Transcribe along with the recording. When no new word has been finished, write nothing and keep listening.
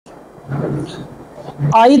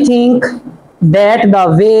I think that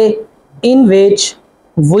the way in which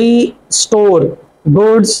we store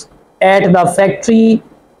goods at the factory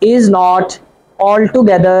is not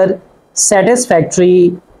altogether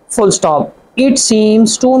satisfactory. Full stop. It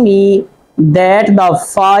seems to me that the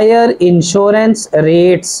fire insurance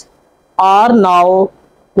rates are now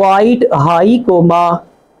quite high, comma,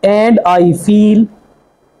 and I feel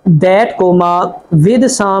that, comma, with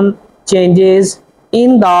some changes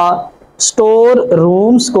in the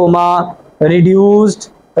storerooms, comma,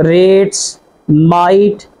 reduced rates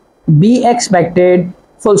might be expected.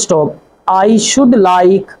 Full stop. I should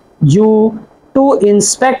like you to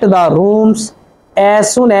inspect the rooms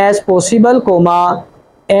as soon as possible, comma,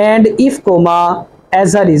 and if, comma,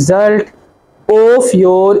 as a result of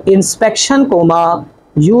your inspection, comma,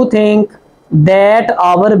 you think that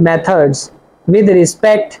our methods with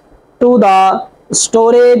respect to the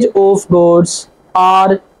storage of goods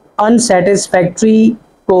are unsatisfactory,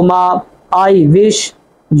 comma, I wish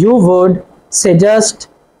you would suggest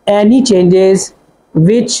any changes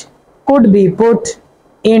which could be put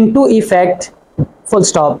into effect. Full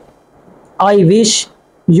stop. I wish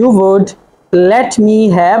you would let me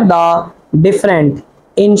have the different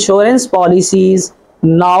insurance policies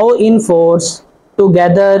now in force,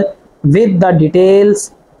 together with the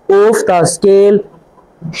details of the scale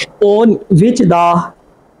on which the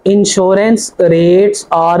insurance rates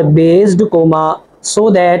are based, comma, so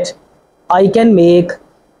that I can make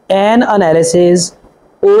an analysis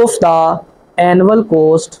of the annual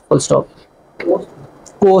cost. Full stop.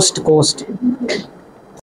 Cost.